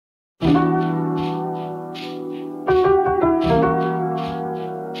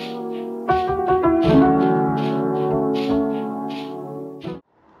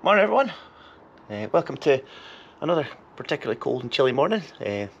Welcome to another particularly cold and chilly morning.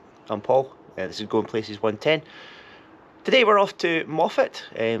 I'm Paul, this is Going Places 110. Today we're off to Moffat,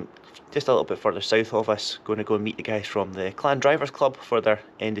 just a little bit further south of us. Going to go and meet the guys from the Clan Drivers Club for their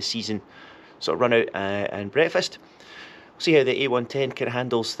end of season sort of run out and breakfast. We'll see how the A110 kind of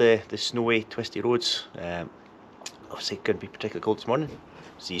handles the snowy, twisty roads. Obviously going to be particularly cold this morning.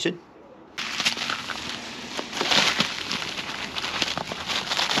 See you soon.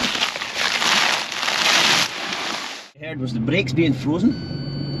 Heard was the brakes being frozen,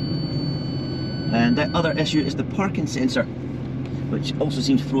 and the other issue is the parking sensor, which also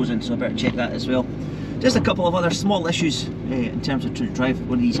seems frozen, so I better check that as well. Just a couple of other small issues in terms of trying to drive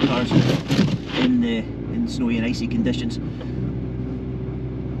one of these cars in snowy and icy conditions.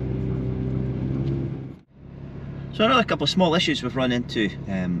 So another couple of small issues we've run into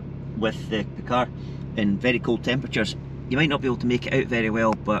with the car in very cold temperatures. You might not be able to make it out very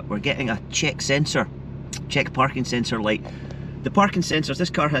well, but we're getting a check parking sensor light. The parking sensors, this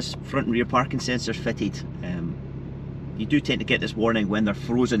car has front and rear parking sensors fitted. You do tend to get this warning when they're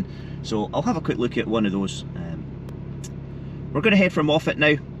frozen, so I'll have a quick look at one of those. We're going to head for Moffat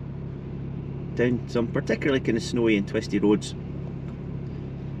now, down some particularly kind of snowy and twisty roads.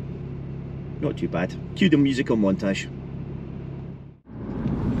 Not too bad. Cue the musical montage.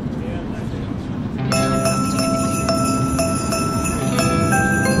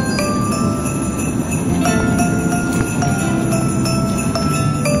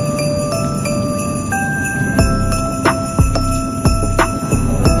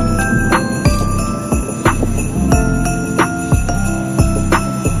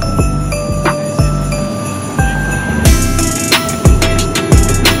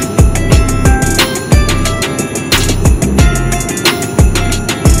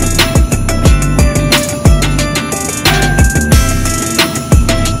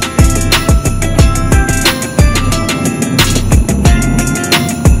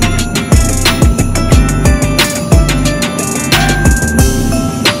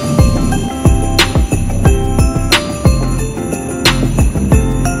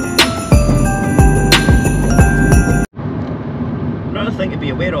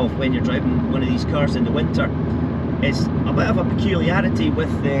 When you're driving one of these cars in the winter is a bit of a peculiarity with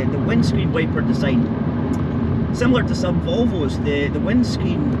the windscreen wiper design. Similar to some Volvos, the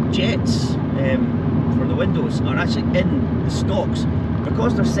windscreen jets for the windows are actually in the stocks.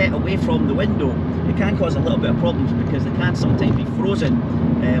 Because they're set away from the window, it can cause a little bit of problems because they can sometimes be frozen,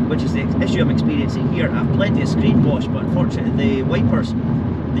 which is the issue I'm experiencing here. I have plenty of screen wash, but unfortunately the wipers,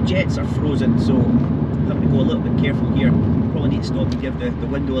 the jets are frozen, so I'm having to go a little bit careful here. Probably need to stop and give the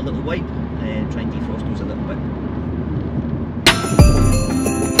window a little wipe and try and defrost those a little bit.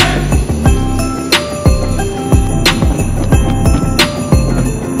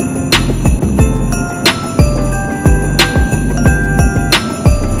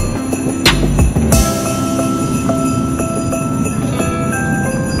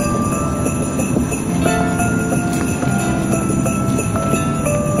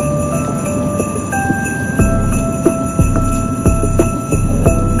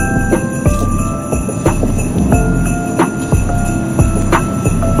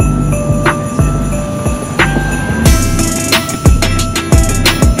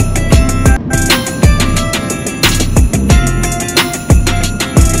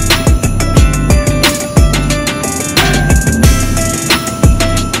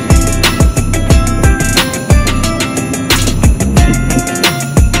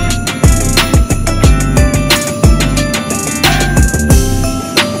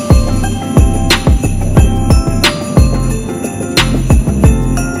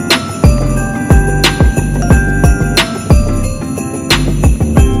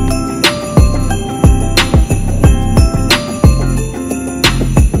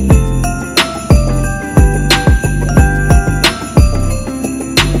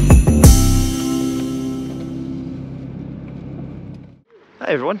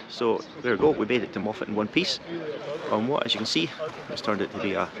 Hi everyone, so there we go, we made it to Moffat in one piece. On what, as you can see, it's turned out to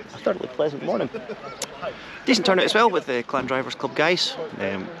be a thoroughly pleasant morning. Decent turnout as well with the Clan Drivers Club guys.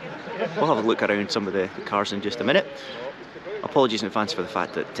 We'll have a look around some of the cars in just a minute. Apologies in advance for the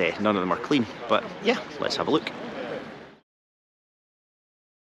fact that none of them are clean, but yeah, let's have a look.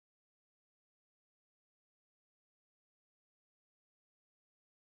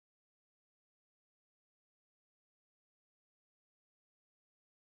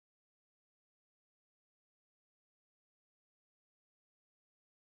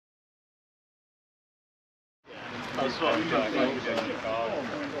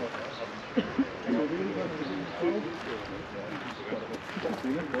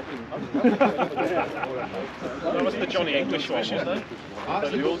 That was the Johnny English one, wasn't it?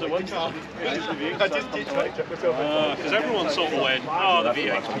 The older one. I just did try to check myself. Because everyone sort of went, oh, the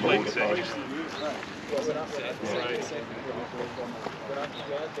V8's plenty.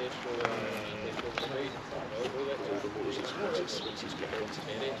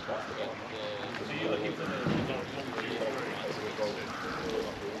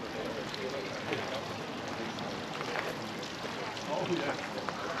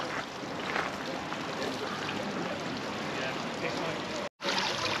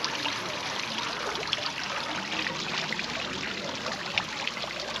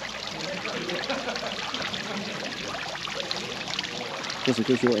 Just in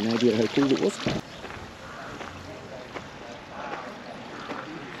case you want an idea of how cold it was.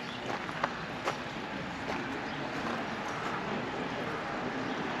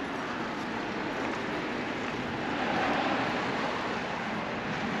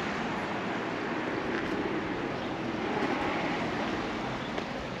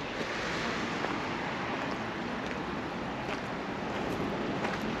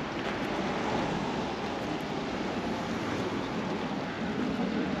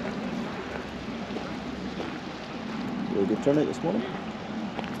 Really good turnout this morning,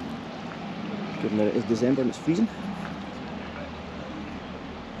 given that it is December and it's freezing.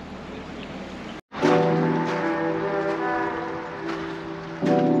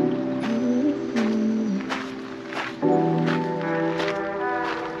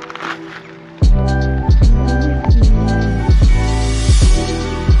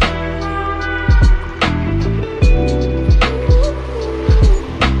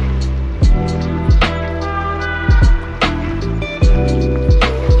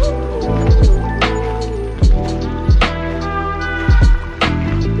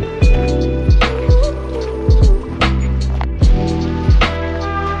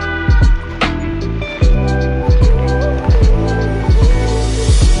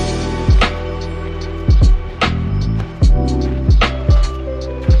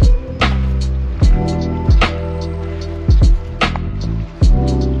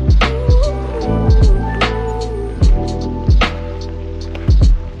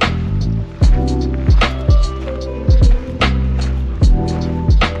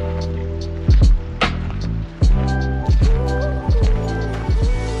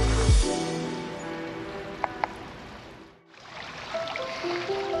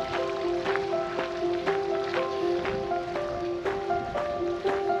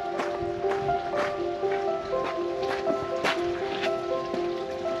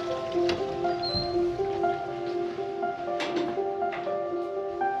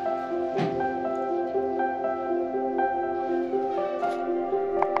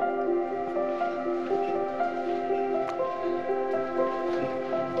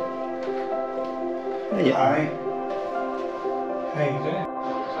 Yeah. Hi. How you doing?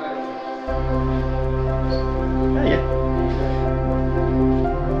 Yeah.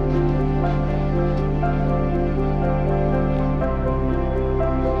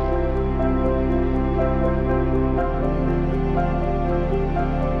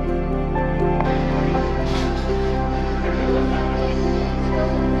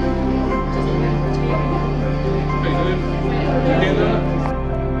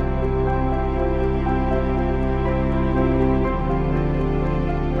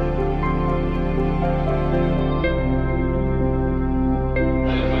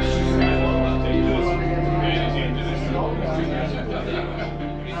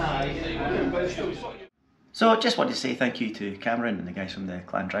 So just wanted to say thank you to Cameron and the guys from the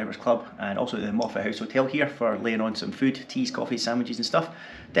Clan Drivers Club, and also the Moffat House Hotel here for laying on some food, teas, coffees, sandwiches and stuff.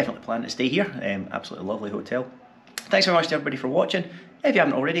 Definitely plan to stay here, absolutely lovely hotel. Thanks very much to everybody for watching. If you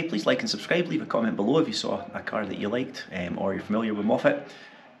haven't already, please like and subscribe, leave a comment below if you saw a car that you liked or you're familiar with Moffat.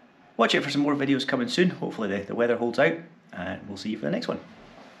 Watch out for some more videos coming soon, hopefully the weather holds out, and we'll see you for the next one.